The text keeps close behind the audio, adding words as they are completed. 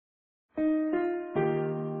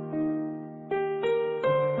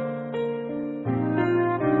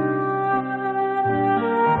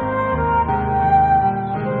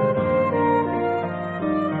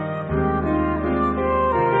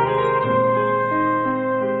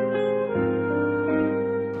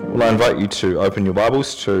Well, I invite you to open your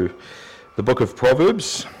Bibles to the book of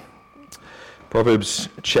Proverbs. Proverbs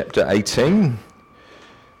chapter 18,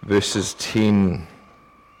 verses 10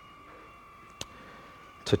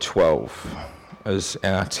 to 12 is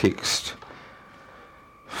our text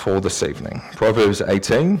for this evening. Proverbs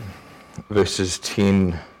 18, verses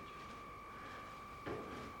 10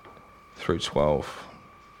 through 12.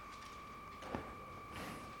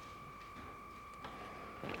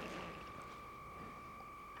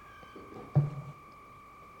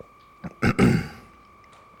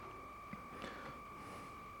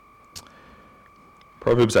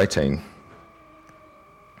 Proverbs 18,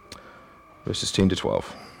 verses 10 to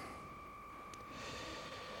 12.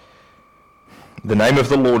 The name of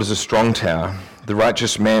the Lord is a strong tower. The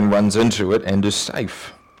righteous man runs into it and is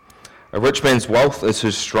safe. A rich man's wealth is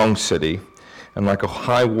his strong city, and like a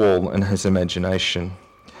high wall in his imagination.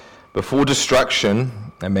 Before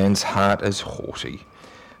destruction, a man's heart is haughty,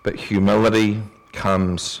 but humility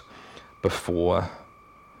comes before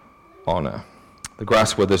honor. The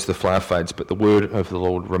grass withers, the flower fades, but the word of the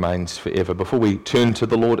Lord remains forever. Before we turn to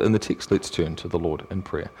the Lord in the text, let's turn to the Lord in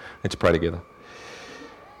prayer. Let's pray together.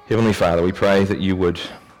 Heavenly Father, we pray that you would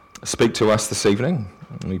speak to us this evening.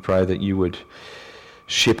 We pray that you would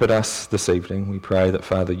shepherd us this evening. We pray that,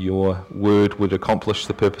 Father, your word would accomplish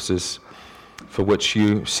the purposes for which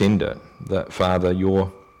you send it. That, Father,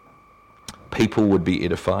 your people would be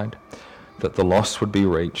edified, that the lost would be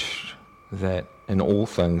reached, that in all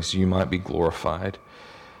things you might be glorified,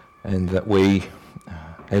 and that we,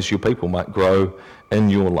 as your people, might grow in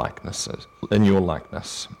your likeness,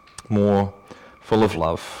 more full of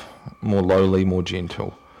love, more lowly, more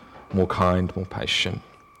gentle, more kind, more patient.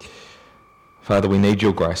 Father, we need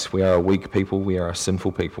your grace. We are a weak people, we are a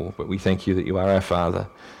sinful people, but we thank you that you are our Father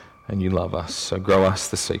and you love us. So grow us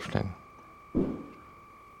this evening.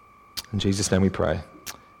 In Jesus' name we pray.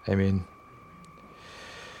 Amen.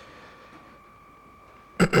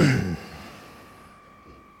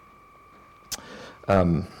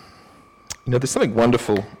 There's something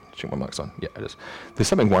wonderful. Check my mic's on. Yeah, it is. There's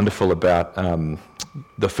something wonderful about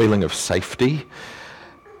the feeling of safety,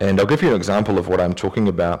 and I'll give you an example of what I'm talking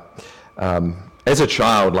about. As a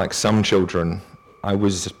child, like some children, I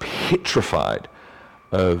was petrified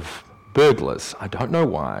of burglars. I don't know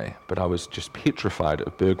why, but I was just petrified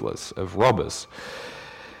of burglars, of robbers.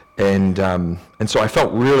 And so I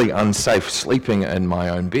felt really unsafe sleeping in my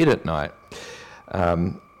own bed at night.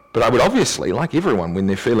 But I would obviously, like everyone, when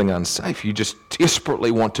they're feeling unsafe, you just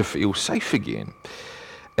desperately want to feel safe again.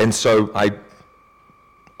 And so I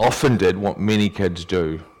often did what many kids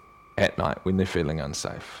do at night when they're feeling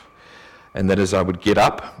unsafe. And that is I would get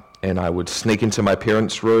up and I would sneak into my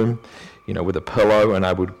parents' room, with a pillow, and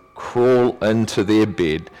I would crawl into their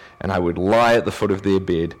bed and I would lie at the foot of their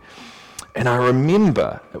bed. And I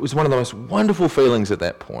remember, it was one of the most wonderful feelings at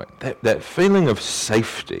that point, that feeling of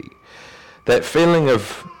safety, that feeling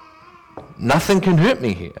of nothing can hurt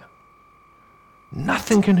me here.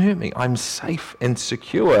 Nothing can hurt me. I'm safe and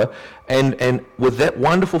secure. And with that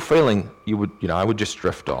wonderful feeling, I would just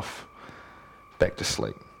drift off back to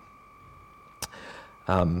sleep.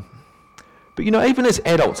 But even as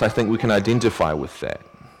adults, I think we can identify with that,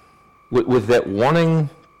 with that wanting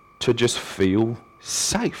to just feel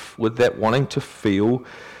safe, with that wanting to feel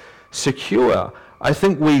secure. I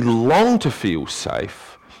think we long to feel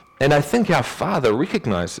safe, and I think our Father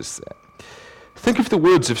recognizes that. Think of the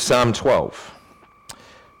words of Psalm 12.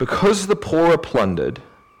 Because the poor are plundered,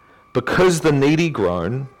 because the needy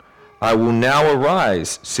groan, I will now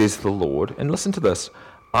arise, says the Lord. And listen to this,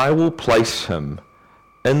 I will place him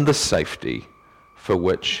in the safety for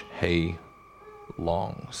which he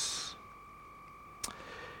longs.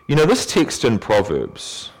 This text in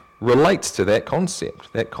Proverbs relates to that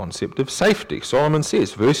concept of safety. Solomon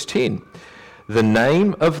says, verse 10, the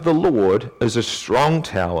name of the Lord is a strong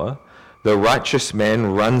tower, the righteous man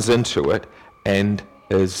runs into it and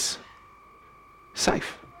is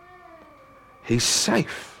safe. He's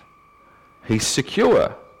safe. He's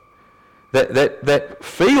secure. That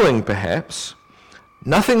feeling, perhaps,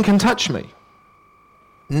 nothing can touch me.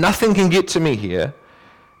 Nothing can get to me here.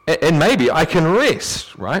 And maybe I can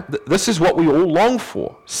rest, right? This is what we all long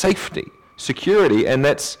for, safety, security, and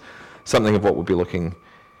that's something of what we'll be looking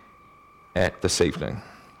at this evening.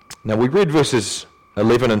 Now, we read verses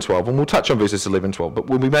 11 and 12, and we'll touch on verses 11 and 12, but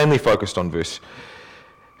we'll be mainly focused on verse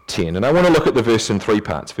 10. And I want to look at the verse in three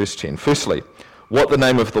parts. Verse 10, firstly, what the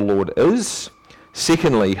name of the Lord is.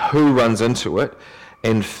 Secondly, who runs into it.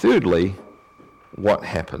 And thirdly, what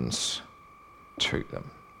happens to them.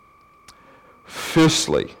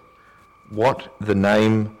 Firstly, what the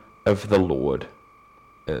name of the Lord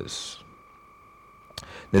is.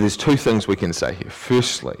 Now there's two things we can say here.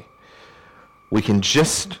 Firstly, we can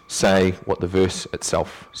just say what the verse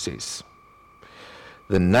itself says.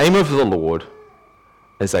 The name of the Lord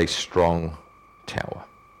is a strong tower.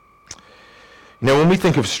 Now, when we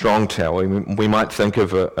think of strong tower, we might think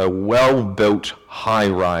of a well-built,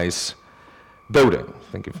 high-rise building.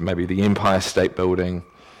 Think of maybe the Empire State Building,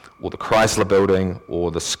 or the Chrysler Building,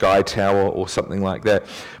 or the Sky Tower, or something like that.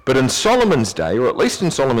 But in Solomon's day, or at least in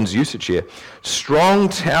Solomon's usage here, strong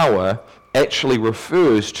tower actually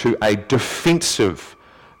refers to a defensive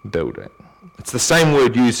building. It's the same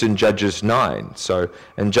word used in Judges 9. So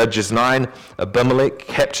in Judges 9, Abimelech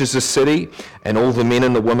captures a city, and all the men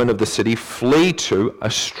and the women of the city flee to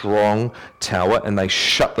a strong tower, and they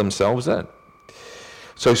shut themselves in.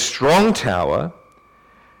 So strong tower,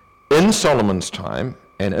 in Solomon's time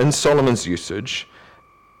and in Solomon's usage,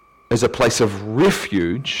 is a place of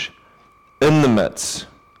refuge in the midst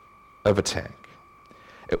of attack.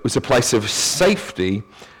 It was a place of safety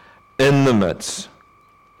in the midst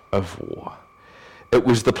of war. It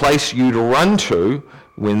was the place you'd run to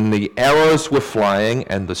when the arrows were flying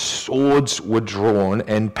and the swords were drawn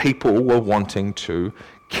and people were wanting to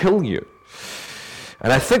kill you.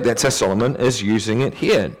 And I think that's how Solomon is using it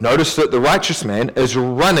here. Notice that the righteous man is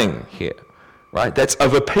running here, right? That's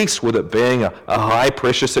of a piece with it being a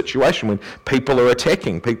high-pressure situation when people are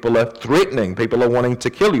attacking, people are threatening, people are wanting to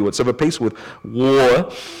kill you. It's of a piece with war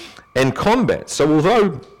and combat. So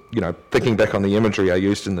although, thinking back on the imagery I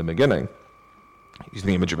used in the beginning, using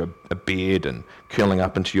the image of a bed and curling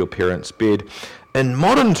up into your parents' bed, in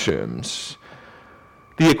modern terms,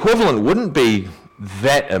 the equivalent wouldn't be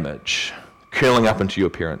that image, curling up into your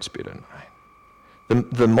parents' bed at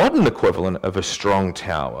night. The modern equivalent of a strong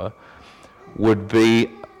tower would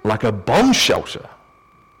be like a bomb shelter,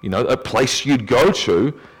 a place you'd go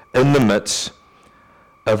to in the midst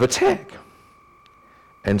of attack.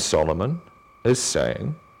 And Solomon is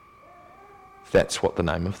saying that's what the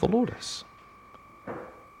name of the Lord is.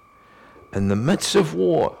 In the midst of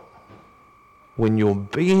war, when you're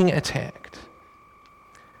being attacked,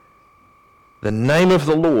 the name of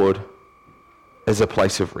the Lord is a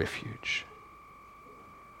place of refuge.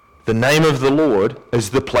 The name of the Lord is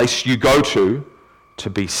the place you go to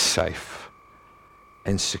be safe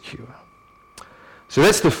and secure. So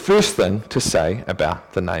that's the first thing to say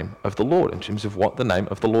about the name of the Lord in terms of what the name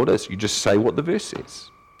of the Lord is. You just say what the verse says.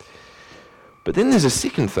 But then there's a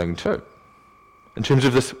second thing too. In terms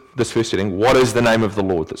of this first setting, what is the name of the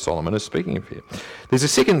Lord that Solomon is speaking of here? There's a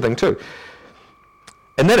second thing too.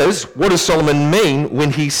 And that is, what does Solomon mean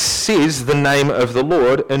when he says the name of the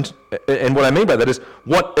Lord? And what I mean by that is,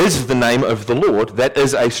 what is the name of the Lord that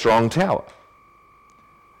is a strong tower?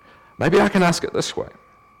 Maybe I can ask it this way.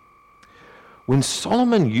 When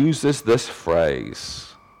Solomon uses this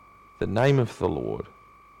phrase, the name of the Lord,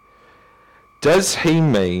 does he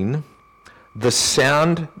mean the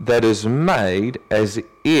sound that is made as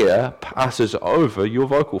air passes over your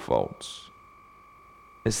vocal folds?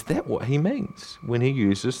 Is that what he means when he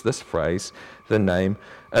uses this phrase, the name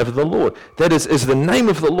of the Lord? That is the name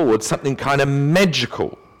of the Lord something kind of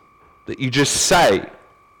magical that you just say?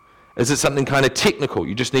 Is it something kind of technical?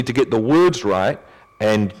 You just need to get the words right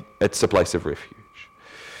and it's a place of refuge.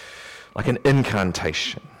 Like an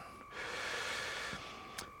incantation.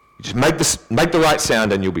 You just make the right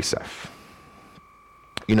sound and you'll be safe.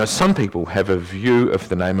 Some people have a view of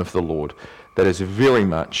the name of the Lord that is very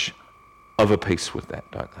much of a piece with that,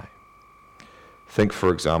 don't they? Think,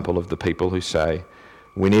 for example, of the people who say,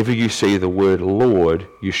 whenever you see the word Lord,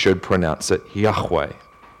 you should pronounce it Yahweh.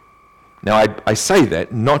 Now, I say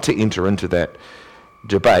that not to enter into that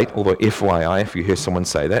debate, although FYI, if you hear someone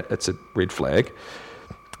say that, it's a red flag.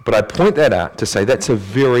 But I point that out to say that's a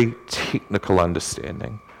very technical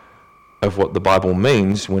understanding of what the Bible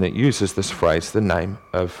means when it uses this phrase, the name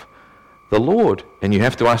of the Lord. And you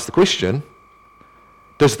have to ask the question,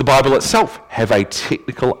 does the Bible itself have a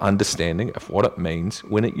technical understanding of what it means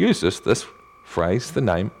when it uses this phrase, the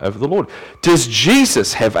name of the Lord? Does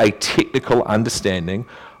Jesus have a technical understanding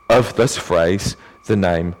of this phrase, the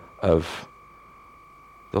name of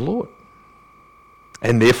the Lord?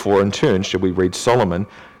 And therefore, in turn, should we read Solomon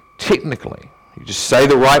technically? You just say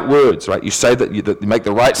the right words, right? You say that you make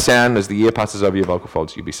the right sound as the air passes over your vocal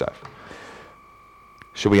folds, you'll be safe.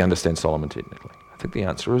 Should we understand Solomon technically? I think the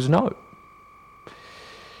answer is no.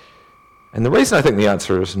 And the reason I think the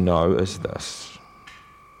answer is no is this.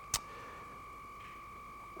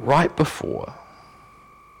 Right before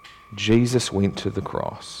Jesus went to the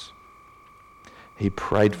cross, he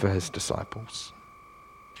prayed for his disciples.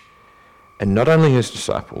 And not only his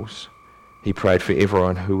disciples, he prayed for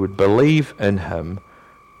everyone who would believe in him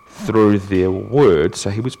through their word. So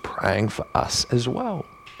he was praying for us as well.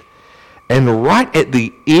 And right at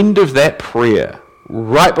the end of that prayer,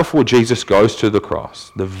 right before Jesus goes to the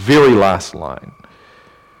cross, the very last line,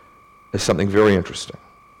 is something very interesting.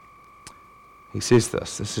 He says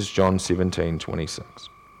this is John 17:26.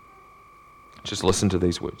 Just listen to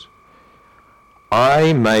these words.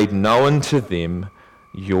 I made known to them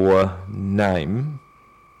your name,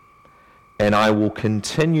 and I will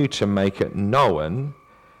continue to make it known,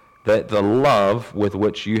 that the love with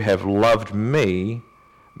which you have loved me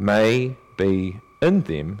may be in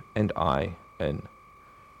them and I in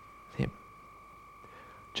them.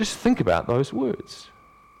 Just think about those words.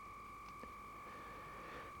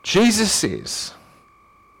 Jesus says,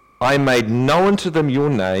 I made known to them your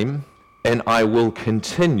name, and I will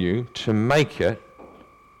continue to make it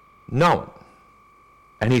known.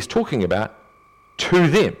 And he's talking about to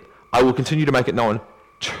them. I will continue to make it known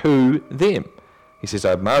to them. He says,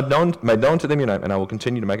 I've made known to them your name, and I will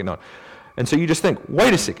continue to make it known. And so you just think,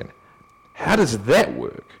 wait a second, how does that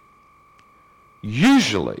work?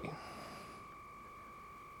 Usually,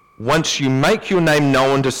 once you make your name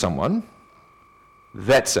known to someone,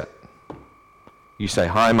 that's it. You say,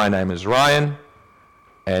 hi, my name is Ryan,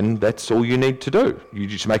 and that's all you need to do. You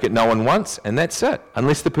just make it known once, and that's it,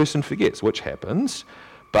 unless the person forgets, which happens.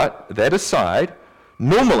 But that aside,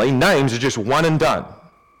 normally names are just one and done.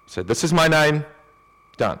 So this is my name,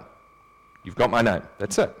 done. You've got my name.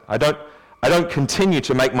 That's it. I don't continue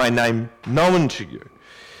to make my name known to you.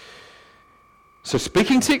 So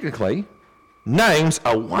speaking technically, names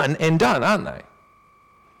are one and done, aren't they?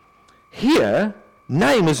 Here,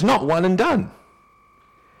 name is not one and done.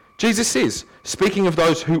 Jesus says, speaking of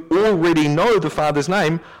those who already know the Father's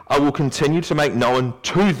name, I will continue to make known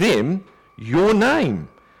to them your name,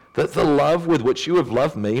 that the love with which you have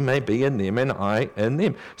loved me may be in them and I in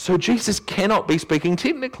them. So Jesus cannot be speaking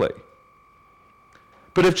technically.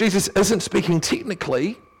 But if Jesus isn't speaking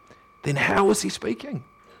technically, then how is he speaking?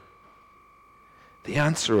 The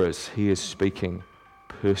answer is he is speaking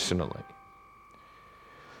personally.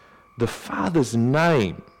 The Father's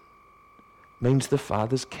name means the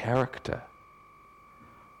Father's character,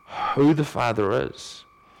 who the Father is,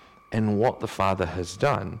 and what the Father has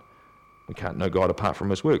done. We can't know God apart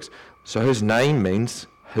from his works. So his name means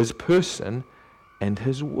his person and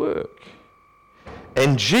his work.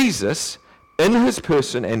 And Jesus, in his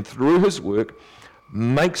person and through his work,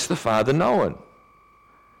 makes the Father known.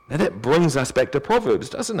 Now that brings us back to Proverbs,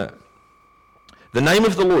 doesn't it? The name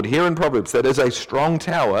of the Lord here in Proverbs, that is a strong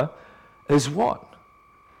tower, is what?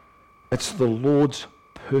 It's the Lord's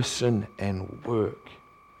person and work.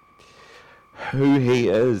 Who he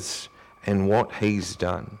is and what he's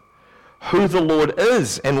done. Who the Lord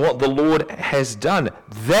is and what the Lord has done.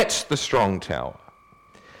 That's the strong tower.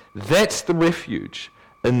 That's the refuge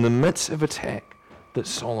in the midst of attack that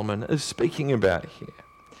Solomon is speaking about here.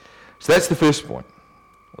 So that's the first point,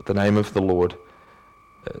 what the name of the Lord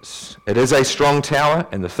is. It is a strong tower,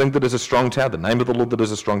 and the thing that is a strong tower, the name of the Lord that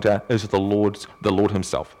is a strong tower, is the Lord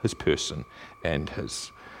himself, his person and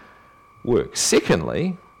his work.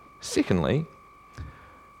 Secondly, second thing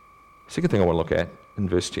I want to look at in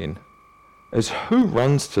verse 10 is who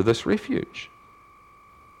runs to this refuge?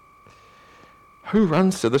 Who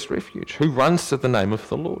runs to this refuge? Who runs to the name of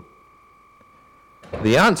the Lord?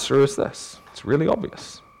 The answer is this. It's really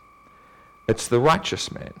obvious. It's the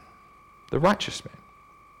righteous man. The righteous man.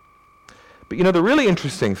 But you know, the really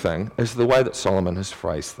interesting thing is the way that Solomon has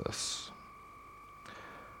phrased this.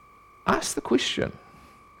 Ask the question,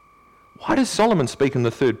 why does Solomon speak in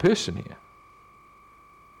the third person here?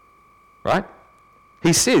 Right?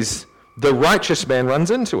 He says, the righteous man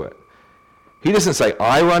runs into it. He doesn't say,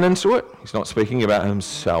 I run into it. He's not speaking about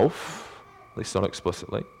himself, at least not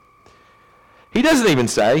explicitly. He doesn't even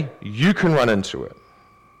say, you can run into it.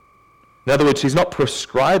 In other words, he's not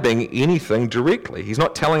prescribing anything directly. He's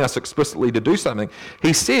not telling us explicitly to do something.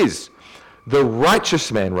 He says, the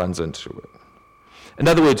righteous man runs into it. In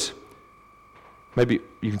other words, maybe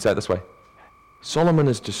you can say it this way. Solomon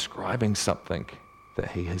is describing something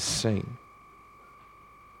that he has seen.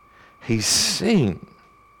 He's seen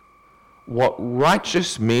what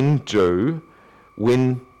righteous men do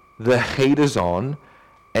when the heat is on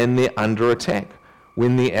and they're under attack,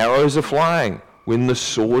 when the arrows are flying, when the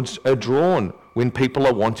swords are drawn, when people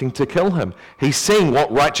are wanting to kill him. He's seeing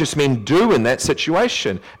what righteous men do in that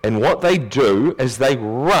situation. And what they do is they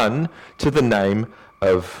run to the name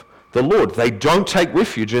of the Lord. They don't take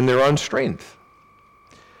refuge in their own strength.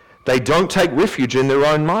 They don't take refuge in their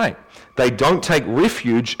own might. They don't take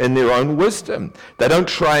refuge in their own wisdom. They don't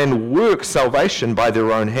try and work salvation by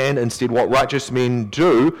their own hand. Instead, what righteous men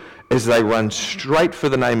do is they run straight for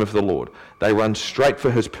the name of the Lord. They run straight for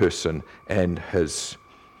his person and his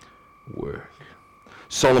work.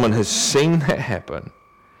 Solomon has seen that happen,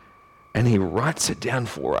 and he writes it down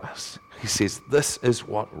for us. He says, this is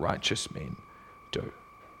what righteous men do.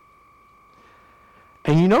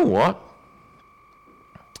 And you know what?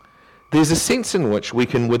 There's a sense in which we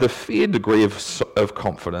can, with a fair degree of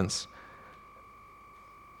confidence,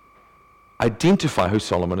 identify who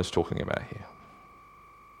Solomon is talking about here.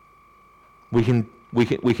 We can,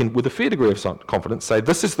 with a fair degree of confidence, say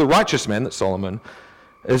this is the righteous man that Solomon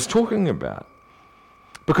is talking about.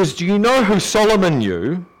 Because do you know who Solomon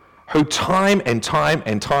knew, who time and time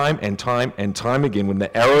and time and time and time again, when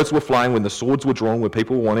the arrows were flying, when the swords were drawn, when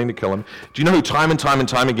people were wanting to kill him, do you know who time and time and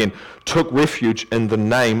time again took refuge in the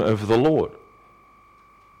name of the Lord?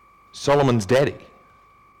 Solomon's daddy,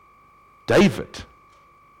 David.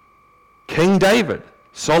 King David,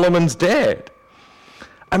 Solomon's dad.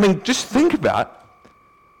 I mean, just think about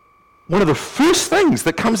one of the first things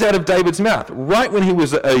that comes out of David's mouth, right when he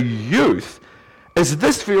was a youth, is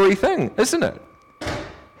this very thing, isn't it?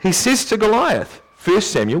 He says to Goliath, 1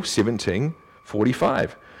 Samuel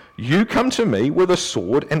 17:45, you come to me with a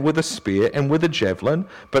sword and with a spear and with a javelin,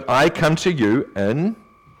 but I come to you in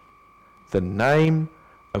the name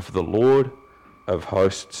of the Lord of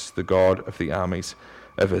hosts, the God of the armies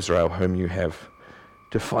of Israel, whom you have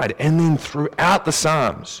defied. And then throughout the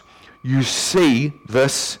Psalms, you see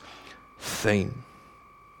this theme.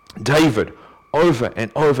 David, over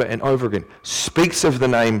and over and over again, speaks of the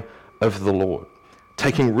name of the Lord,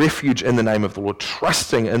 taking refuge in the name of the Lord,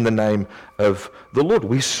 trusting in the name of the Lord.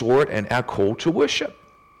 We saw it in our call to worship.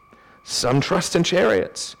 Some trust in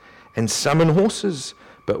chariots and some in horses,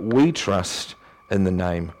 but we trust in the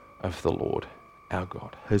name of the Lord, our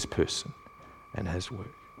God, his person and his work.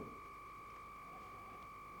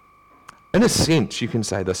 In a sense, you can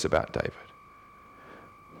say this about David.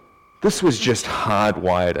 This was just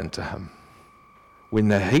hardwired into him. When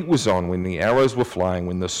the heat was on, when the arrows were flying,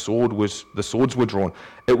 when the swords were drawn,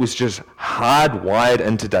 it was just hardwired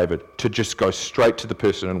into David to just go straight to the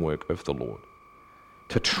person and work of the Lord,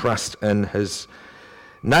 to trust in his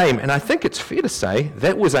name. And I think it's fair to say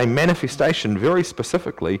that was a manifestation very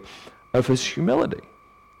specifically of his humility.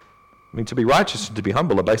 I mean, to be righteous and to be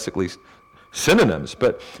humble are basically synonyms,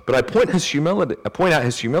 but I point out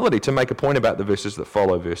his humility to make a point about the verses that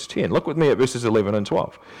follow verse 10. Look with me at verses 11 and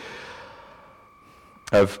 12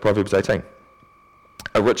 of Proverbs 18.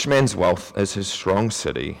 A rich man's wealth is his strong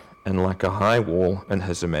city, and like a high wall in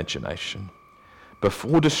his imagination.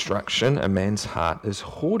 Before destruction, a man's heart is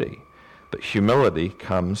haughty, but humility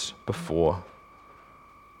comes before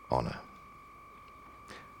honor.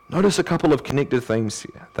 Notice a couple of connected themes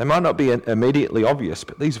here. They might not be immediately obvious,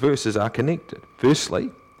 but these verses are connected.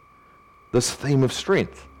 Firstly, this theme of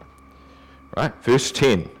strength. Right? Verse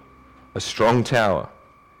 10, a strong tower,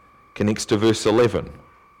 connects to verse 11,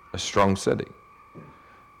 a strong city.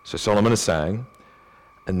 So Solomon is saying,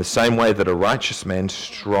 in the same way that a righteous man's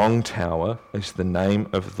strong tower is the name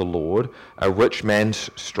of the Lord, a rich man's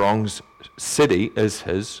strong city is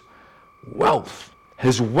his wealth.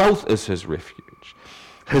 His wealth is his refuge.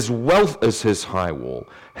 His wealth is his high wall.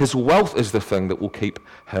 His wealth is the thing that will keep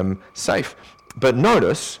him safe. But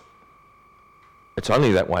notice, it's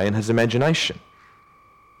only that way in his imagination.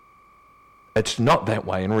 It's not that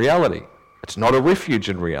way in reality. It's not a refuge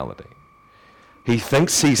in reality. He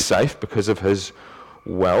thinks he's safe because of his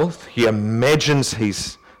wealth. He imagines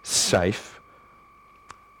he's safe,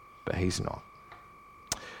 but he's not.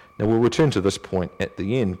 Now we'll return to this point at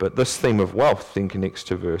the end, but this theme of wealth then connects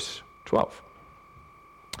to verse 12.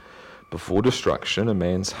 Before destruction, a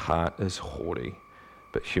man's heart is haughty,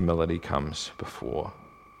 but humility comes before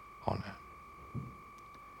honor.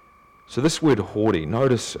 So this word haughty,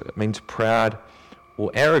 notice it means proud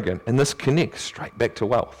or arrogant, and this connects straight back to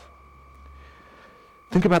wealth.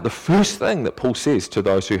 Think about the first thing that Paul says to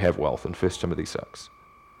those who have wealth in 1 Timothy 6.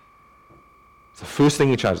 It's the first thing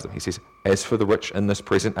he charges them. He says, as for the rich in this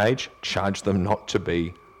present age, charge them not to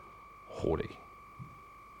be haughty.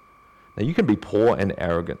 Now you can be poor and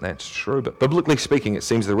arrogant, that's true, but biblically speaking, it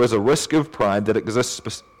seems there is a risk of pride that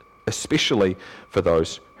exists especially for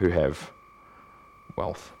those who have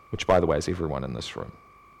wealth, which by the way is everyone in this room.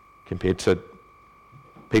 Compared to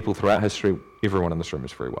people throughout history, everyone in this room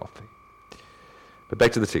is very wealthy. But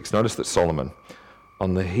back to the text, notice that Solomon,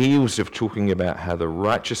 on the heels of talking about how the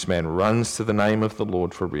righteous man runs to the name of the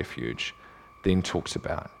Lord for refuge, then talks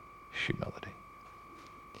about humility.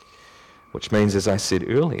 Which means, as I said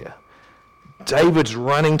earlier, David's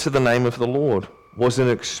running to the name of the Lord was an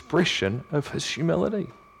expression of his humility.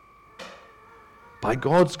 By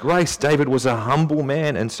God's grace, David was a humble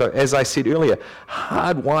man, and so, as I said earlier,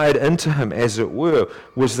 hardwired into him, as it were,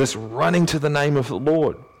 was this running to the name of the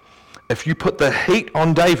Lord. If you put the heat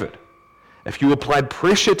on David, if you applied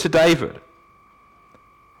pressure to David,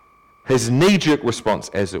 his knee-jerk response,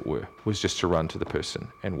 as it were, was just to run to the person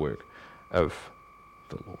and work of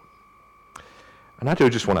the Lord. And I do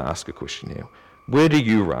just want to ask a question here. Where do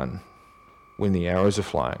you run when the arrows are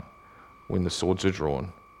flying, when the swords are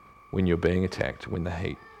drawn, when you're being attacked, when the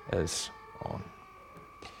heat is on?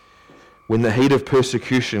 When the heat of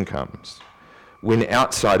persecution comes, when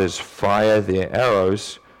outsiders fire their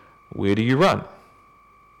arrows, where do you run?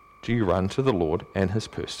 Do you run to the Lord and his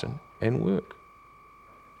person and work?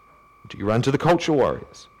 Do you run to the culture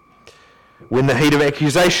warriors? When the heat of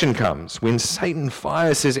accusation comes, when Satan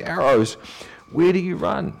fires his arrows, where do you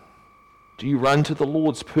run? Do you run to the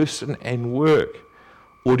Lord's person and work,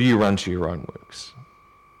 or do you run to your own works?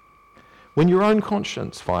 When your own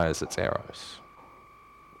conscience fires its arrows,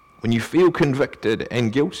 when you feel convicted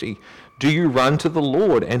and guilty, do you run to the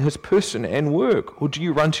Lord and his person and work, or do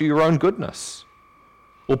you run to your own goodness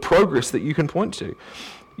or progress that you can point to?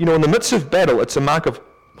 You know, in the midst of battle, it's a mark of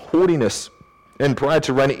haughtiness and pride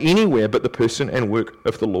to run anywhere but the person and work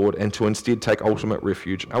of the Lord, and to instead take ultimate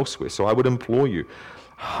refuge elsewhere. So I would implore you,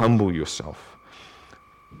 humble yourself.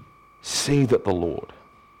 See that the Lord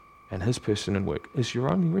and his person and work is your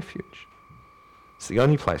only refuge. It's the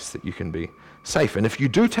only place that you can be safe. And if you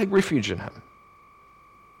do take refuge in him,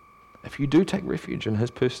 if you do take refuge in his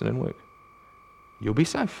person and work, you'll be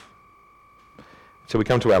safe. So we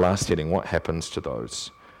come to our last heading: what happens to those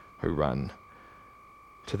who run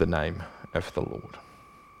to the name of the Lord?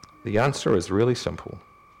 The answer is really simple.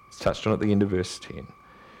 It's touched on at the end of verse 10.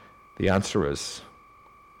 The answer is,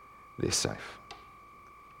 they're safe.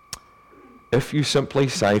 If you simply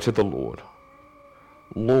say to the Lord,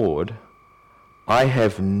 Lord, I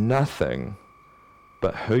have nothing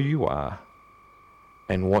but who you are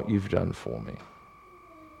and what you've done for me.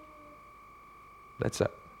 That's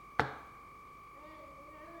it.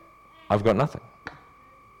 I've got nothing.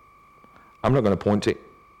 I'm not going to point to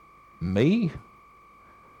me.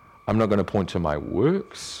 I'm not going to point to my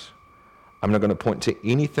works. I'm not going to point to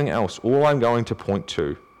anything else. All I'm going to point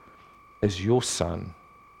to is your Son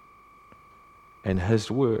and his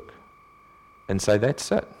work, and say,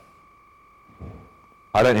 that's it.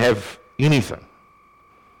 I don't have anything,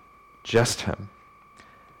 just him.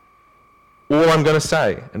 All I'm going to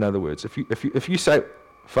say, in other words, if you say,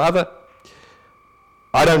 Father,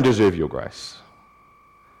 I don't deserve your grace.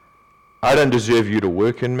 I don't deserve you to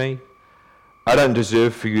work in me. I don't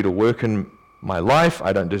deserve for you to work in my life.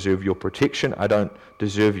 I don't deserve your protection. I don't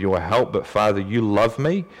deserve your help. But Father, you love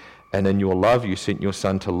me, and in your love you sent your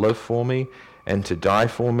Son to live for me and to die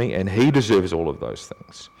for me, and he deserves all of those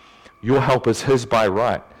things. Your help is his by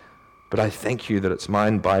right, but I thank you that it's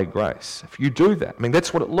mine by grace. If you do that, I mean,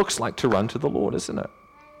 that's what it looks like to run to the Lord, isn't it?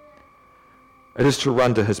 It is to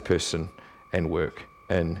run to his person and work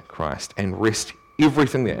in Christ and rest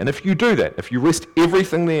everything there. And if you do that, if you rest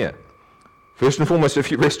everything there, first and foremost,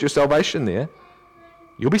 if you rest your salvation there,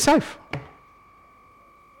 you'll be safe.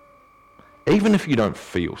 Even if you don't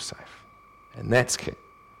feel safe, and that's key.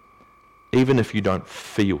 Even if you don't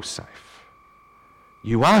feel safe,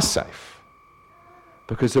 you are safe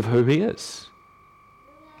because of who he is.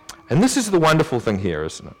 And this is the wonderful thing here,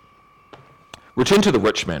 isn't it? Return to the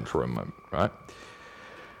rich man for a moment, right?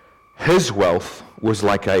 His wealth was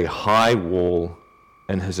like a high wall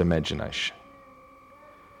in his imagination.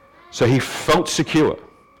 So he felt secure,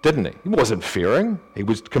 didn't he? He wasn't fearing. He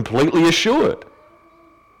was completely assured.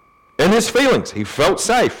 In his feelings, he felt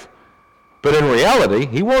safe. But in reality,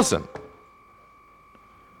 he wasn't.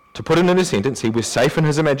 To put it in a sentence, he was safe in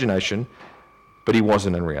his imagination, but he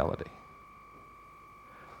wasn't in reality.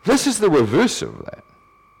 This is the reverse of that.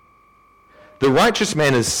 The righteous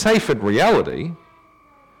man is safe in reality,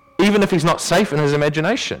 even if he's not safe in his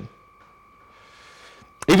imagination.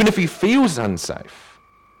 Even if he feels unsafe.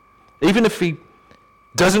 Even if he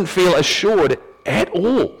doesn't feel assured at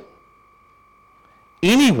all.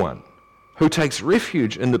 Anyone who takes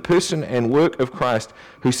refuge in the person and work of Christ,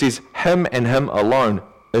 who says him and him alone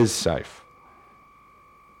is safe,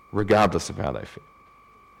 regardless of how they feel.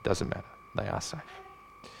 It doesn't matter. They are safe.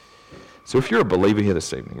 So if you're a believer here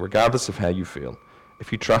this evening, regardless of how you feel,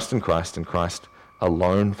 if you trust in Christ and Christ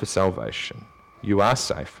alone for salvation, you are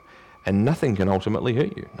safe, and nothing can ultimately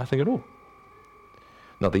hurt you. Nothing at all.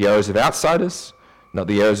 Not the arrows of outsiders, not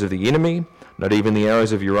the arrows of the enemy, not even the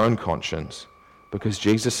arrows of your own conscience, because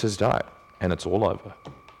Jesus has died, and it's all over.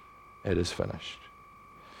 It is finished.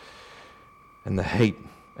 And the heat,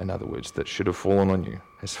 in other words, that should have fallen on you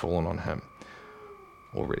has fallen on him.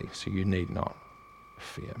 already, so you need not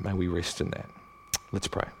fear. May we rest in that. Let's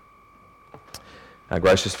pray. Our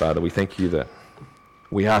gracious Father, we thank you that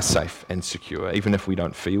we are safe and secure, even if we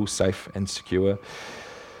don't feel safe and secure.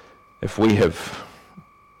 If we have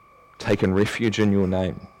taken refuge in your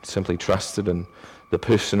name, simply trusted in the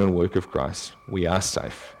person and work of Christ, we are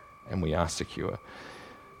safe and we are secure.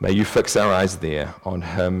 May you fix our eyes there on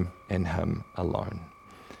him and him alone,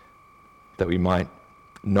 that we might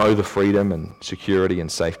know the freedom and security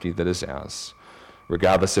and safety that is ours,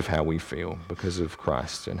 regardless of how we feel, because of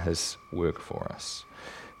Christ and his work for us.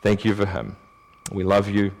 Thank you for him. We love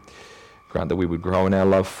you. Grant that we would grow in our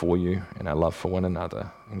love for you and our love for one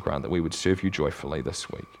another, and grant that we would serve you joyfully this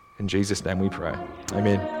week. In Jesus' name we pray.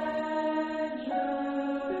 Amen.